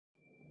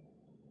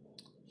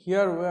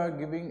Here we are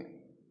giving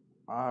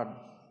a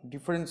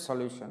different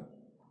solution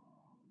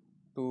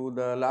to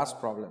the last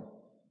problem,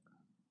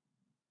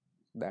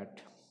 that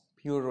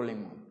pure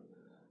rolling one.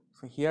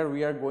 So here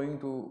we are going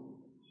to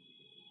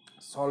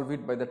solve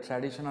it by the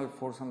traditional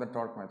force and the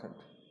torque method.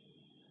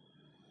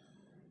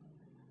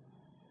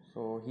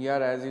 So here,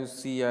 as you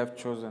see, I have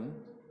chosen,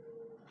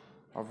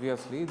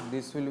 obviously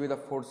this will be the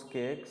force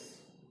Kx.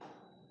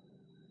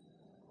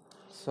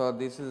 So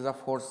this is the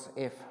force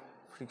F,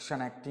 friction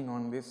acting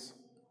on this.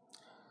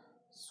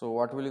 So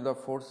what will be the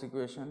force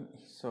equation?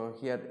 So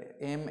here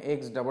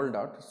mx double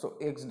dot, so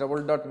x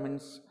double dot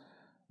means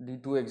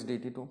d2x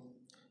dt2.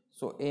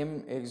 So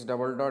mx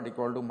double dot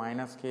equal to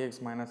minus kx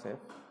minus f.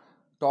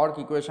 Torque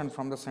equation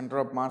from the center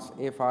of mass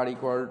Fr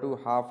equal to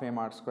half m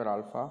r square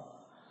alpha.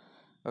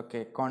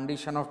 Okay,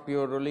 condition of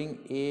pure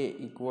rolling, A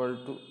equal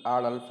to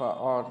R alpha,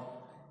 or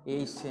A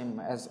is same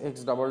as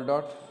x double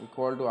dot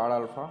equal to R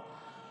alpha.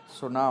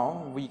 So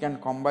now we can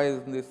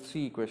combine these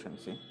three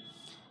equations, see,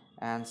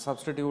 and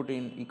substitute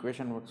in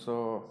equation.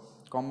 So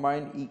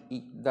combine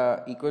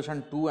the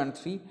equation 2 and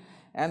 3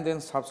 and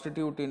then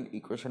substitute in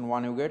equation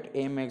 1, you get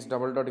mx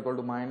double dot equal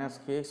to minus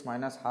kx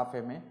minus half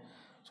ma.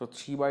 So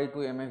 3 by 2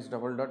 mx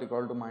double dot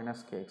equal to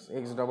minus kx,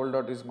 x double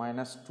dot is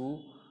minus 2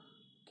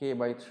 k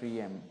by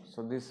 3m.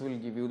 So this will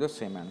give you the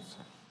same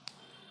answer.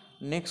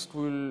 Next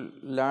we will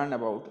learn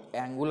about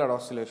angular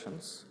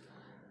oscillations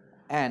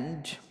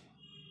and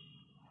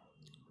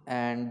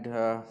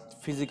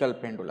physical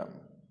pendulum.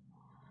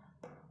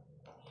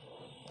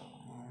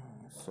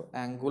 So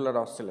angular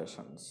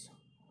oscillations.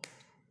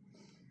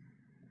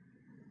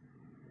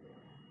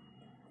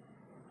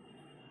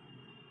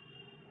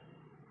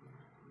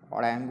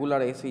 Or angular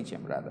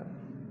SHM rather,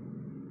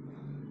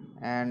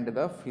 and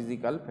the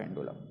physical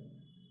pendulum.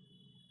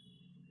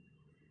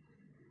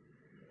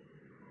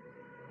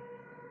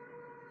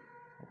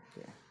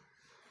 Okay.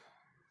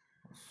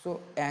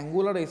 So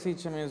angular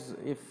SHM is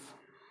if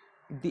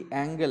the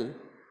angle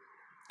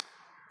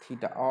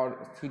theta, or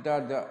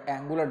theta, the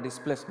angular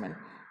displacement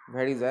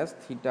varies as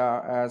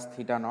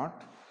theta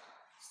naught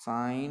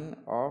sine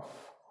of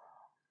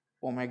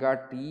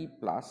omega t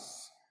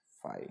plus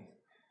phi.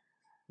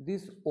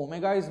 This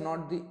omega is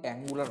not the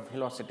angular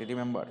velocity,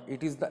 remember,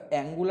 it is the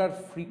angular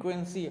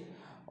frequency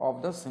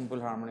of the simple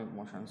harmonic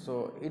motion.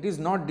 So it is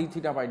not d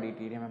theta by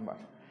dt, remember.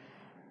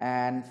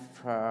 And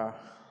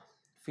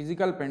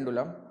physical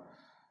pendulum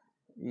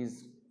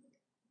is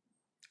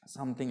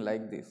something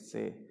like this.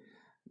 Say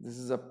this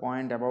is a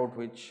point about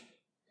which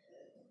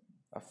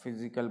a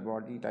physical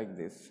body like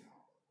this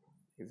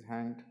is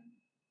hanged.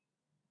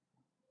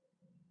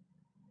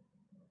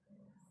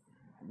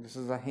 This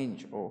is a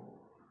hinge O.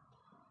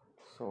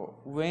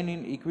 So when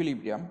in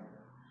equilibrium,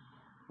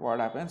 what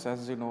happens,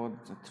 as you know,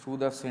 through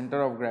the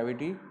center of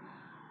gravity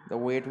the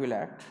weight will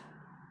act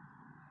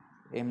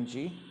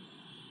mg,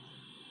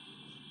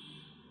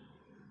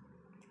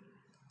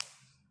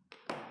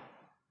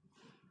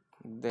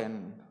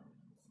 then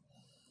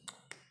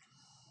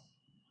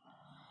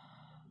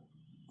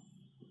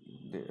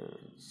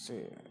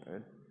say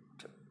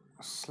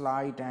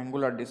slight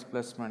angular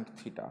displacement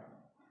theta.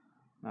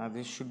 Now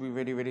this should be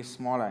very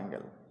small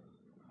angle.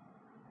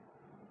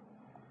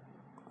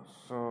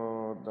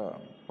 So the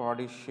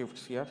body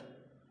shifts here.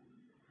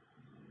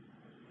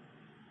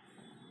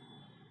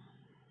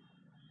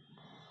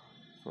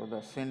 So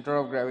the center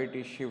of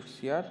gravity shifts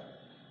here,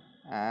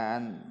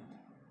 and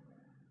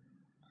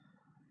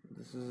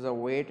this is the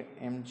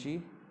weight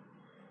mg.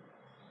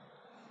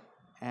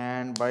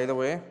 And by the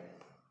way,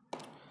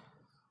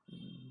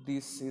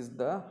 this is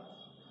the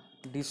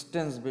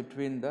distance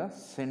between the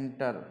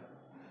center,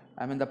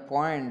 I mean the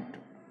point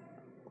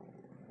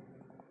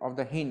of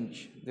the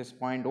hinge, this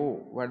point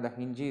O where the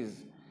hinge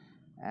is,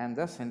 and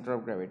the center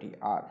of gravity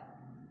R.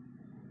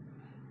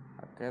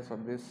 Okay, so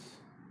this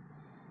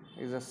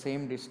is the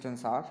same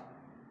distance R.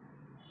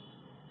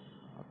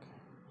 Okay.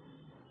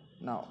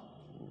 Now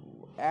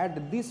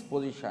at this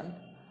position,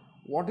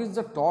 what is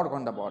the torque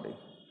on the body?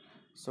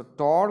 So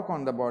torque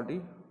on the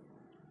body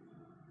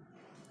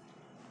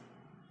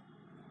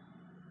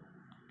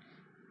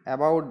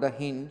about the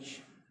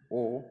hinge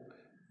O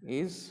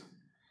is,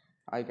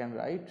 I can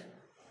write,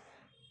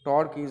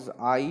 torque is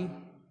I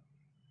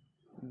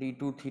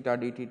d2 theta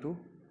dt2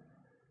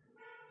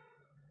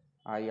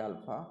 I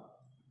alpha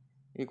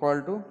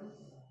equal to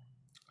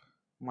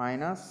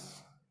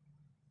minus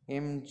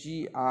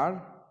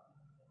mgr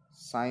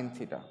sine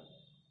theta.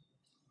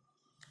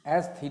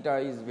 As theta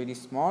is very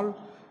small,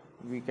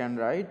 we can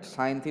write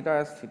sine theta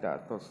as theta.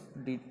 So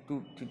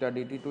d2 theta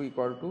dt2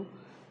 equal to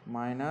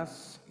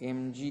minus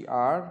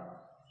mgr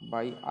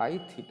by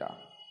I theta.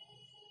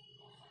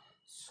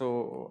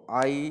 So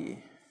I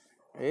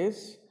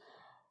is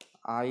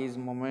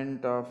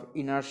moment of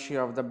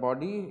inertia of the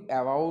body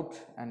about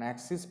an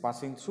axis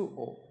passing through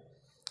O.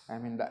 I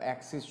mean the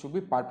axis should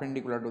be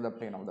perpendicular to the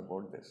plane of the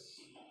board, this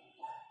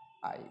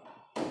I.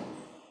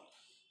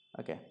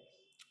 Okay.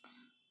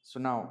 So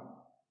now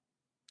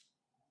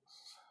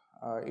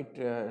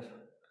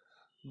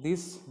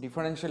this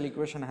differential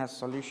equation has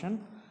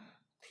solution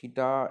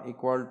theta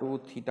equal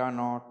to theta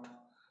naught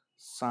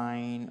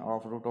sine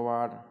of root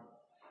over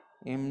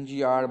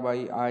mgr by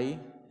I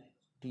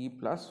t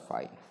plus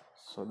phi.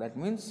 So that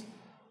means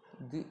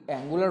the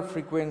angular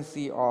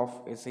frequency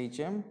of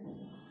SHM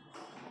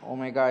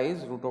omega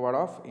is root over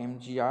of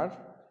mgr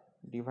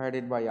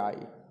divided by I.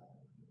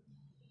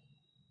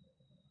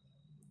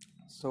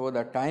 So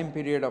the time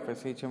period of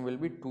SHM will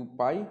be 2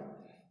 pi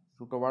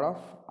root over of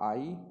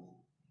I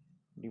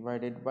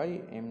divided by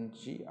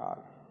mgr.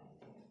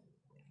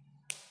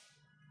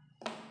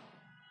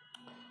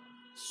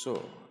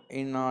 So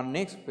in our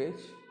next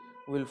page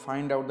we will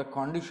find out the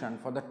condition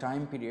for the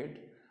time period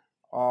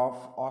of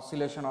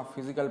oscillation of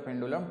physical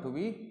pendulum to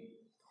be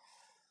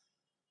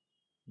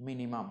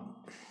minimum,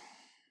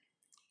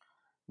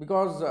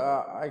 because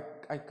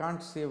I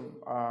can't say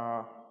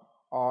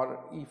or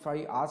if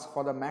I ask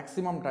for the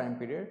maximum time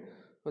period,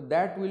 so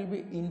that will be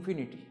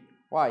infinity.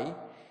 Why?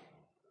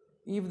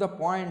 If the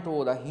point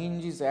O, the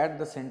hinge, is at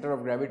the center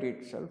of gravity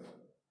itself,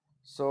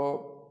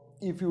 so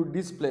if you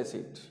displace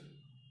it,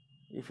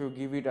 if you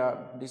give it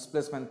a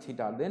displacement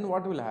theta, then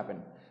what will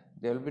happen?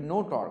 There will be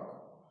no torque,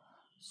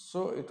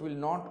 so it will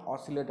not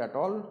oscillate at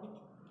all,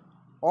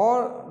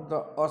 or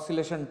the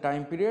oscillation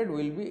time period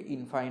will be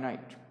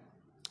infinite.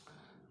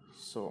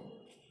 So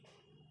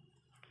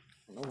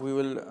we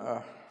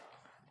will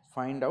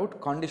find out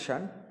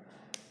condition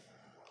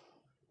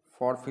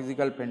for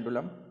physical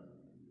pendulum.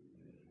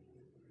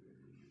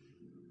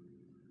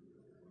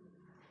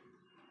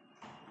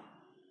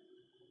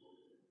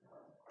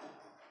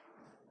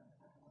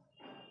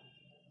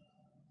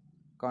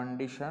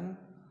 Condition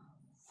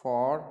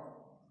for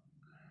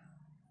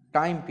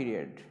time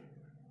period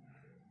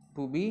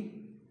to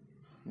be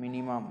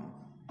minimum.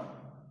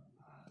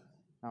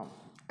 Now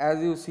as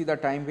you see, the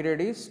time period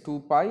is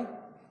 2 pi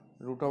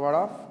root over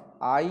of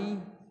I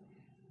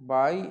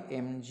by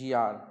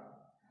mgr.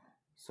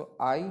 So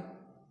I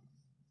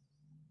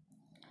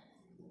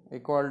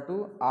equal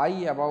to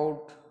I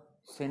about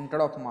center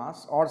of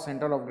mass or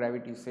center of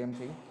gravity, same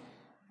thing,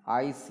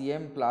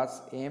 ICM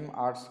plus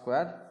mr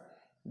square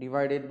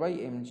divided by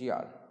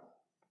mgr.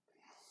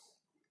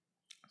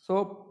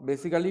 So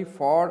basically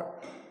for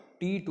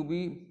t to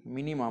be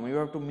minimum, you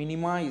have to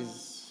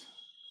minimize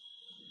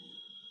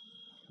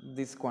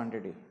this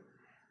quantity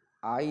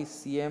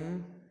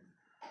ICM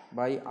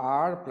by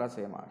r plus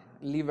mr,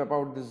 leave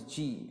about this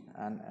g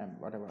and m,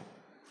 whatever,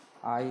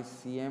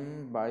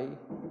 ICM by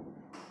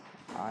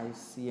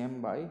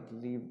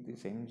leave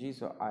this mg,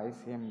 so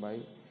ICM by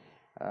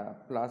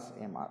plus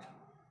mr,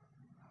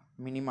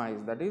 minimize,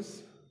 that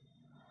is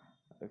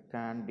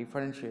can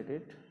differentiate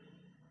it,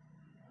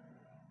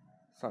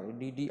 sorry,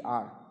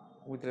 ddr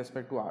with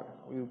respect to r,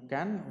 you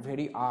can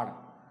vary r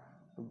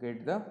to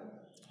get the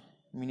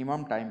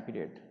minimum time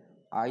period.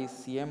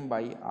 ICM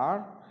by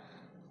r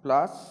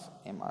plus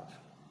mr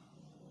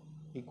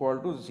equal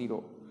to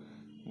 0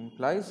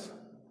 implies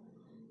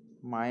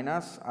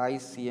minus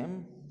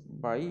ICM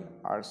by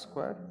r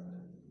square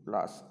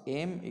plus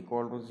m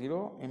equal to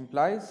 0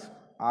 implies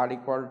r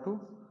equal to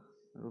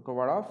root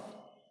over of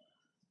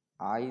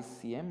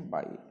ICM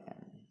by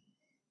m.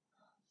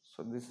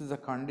 So this is a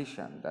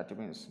condition, that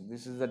means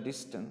this is the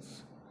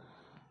distance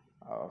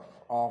of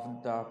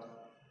the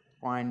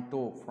point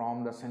O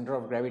from the center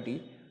of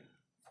gravity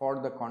for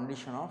the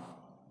condition of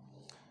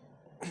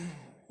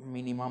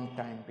minimum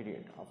time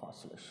period of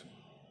oscillation.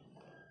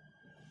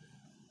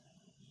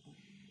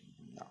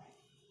 Now,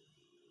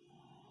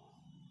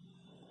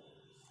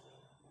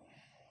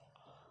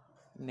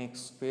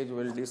 next page we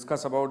will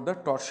discuss about the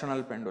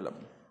torsional pendulum.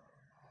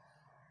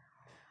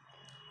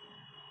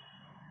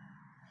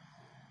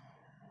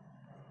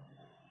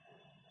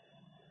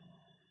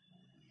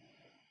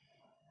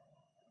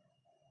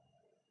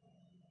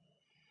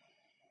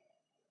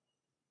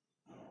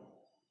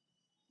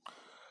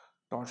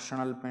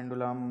 Torsional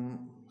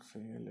pendulum,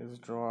 say let's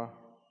draw a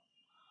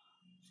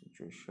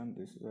situation,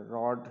 this is a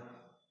rod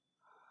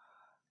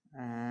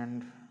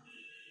and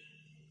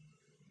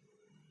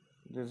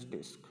this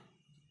disc.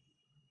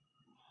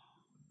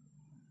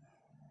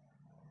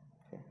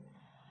 Okay.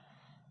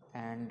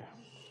 And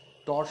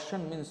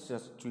torsion means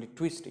just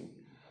twisting.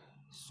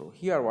 So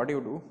here what you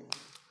do,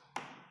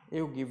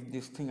 you give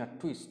this thing a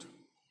twist.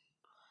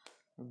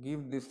 You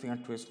give this thing a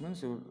twist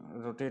means you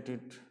rotate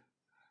it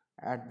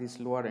at this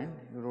lower end,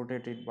 you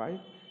rotate it by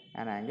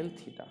an angle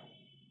theta.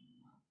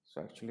 So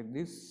actually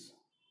this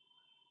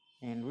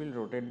end will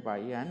rotate by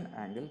an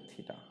angle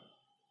theta.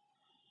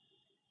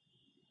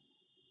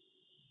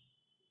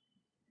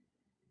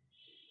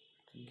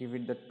 Give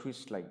it the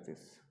twist like this.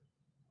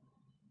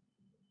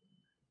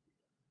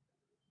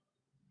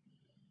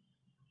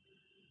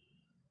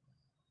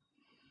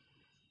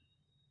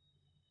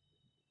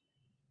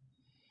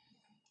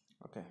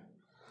 Okay.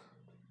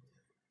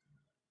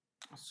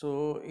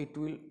 So it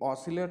will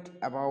oscillate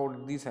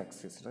about this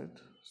axis, right?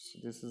 So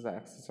this is the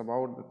axis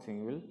about the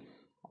thing will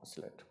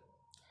oscillate.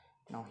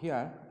 Now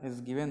here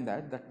is given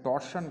that the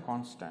torsion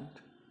constant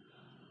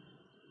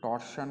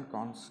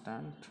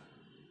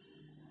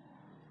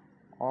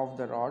of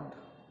the rod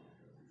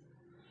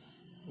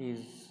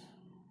is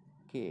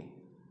k,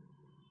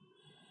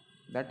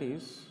 that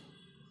is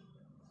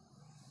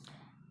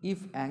if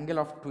angle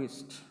of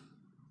twist,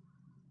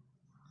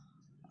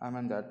 I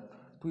mean that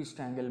twist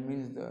angle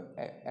means the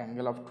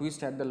angle of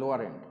twist at the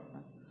lower end,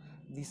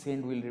 this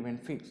end will remain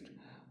fixed.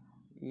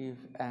 If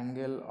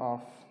angle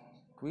of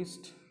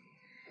twist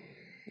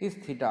is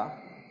theta,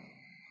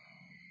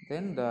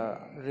 then the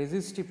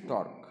resistive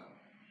torque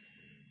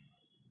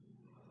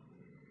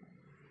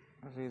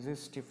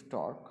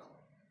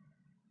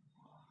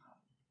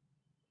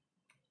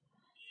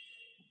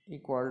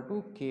equal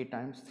to k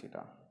times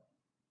theta.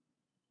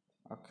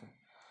 Okay.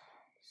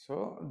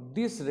 So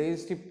this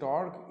resistive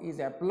torque is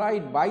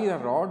applied by the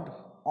rod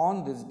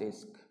on this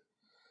disc.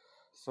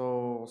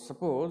 So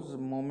suppose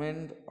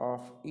moment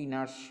of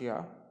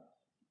inertia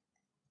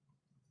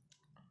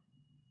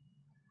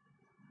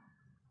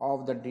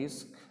of the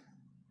disc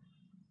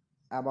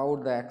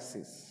about the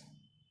axis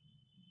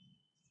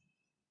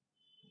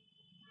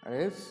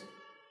is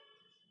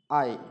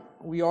I.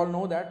 We all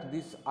know that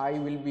this I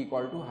will be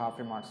equal to half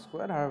m r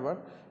square, however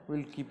we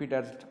will keep it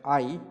as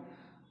I.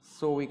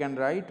 So we can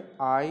write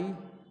I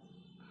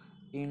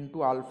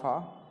into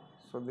alpha,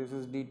 so this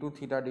is d2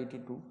 theta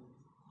dt2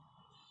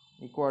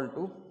 equal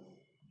to,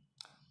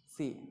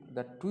 see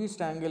the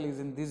twist angle is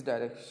in this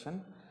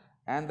direction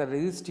and the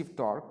resistive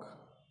torque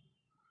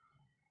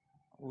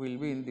will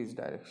be in this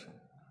direction.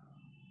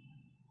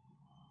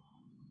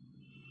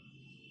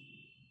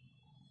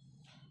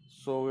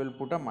 So we will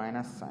put a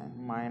minus sign,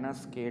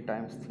 minus k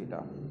times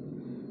theta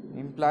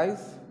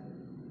implies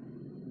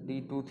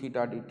d2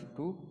 theta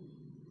dt2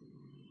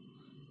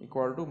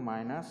 equal to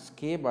minus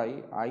k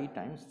by I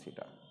times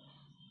theta.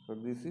 So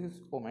this is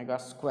omega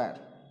square.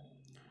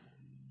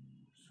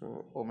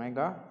 So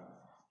omega,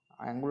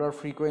 angular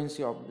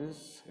frequency of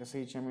this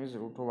SHM is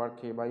root over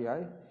k by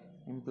I,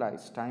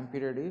 implies time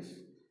period is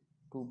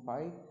 2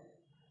 pi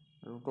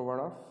root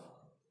over of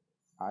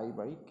I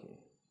by k.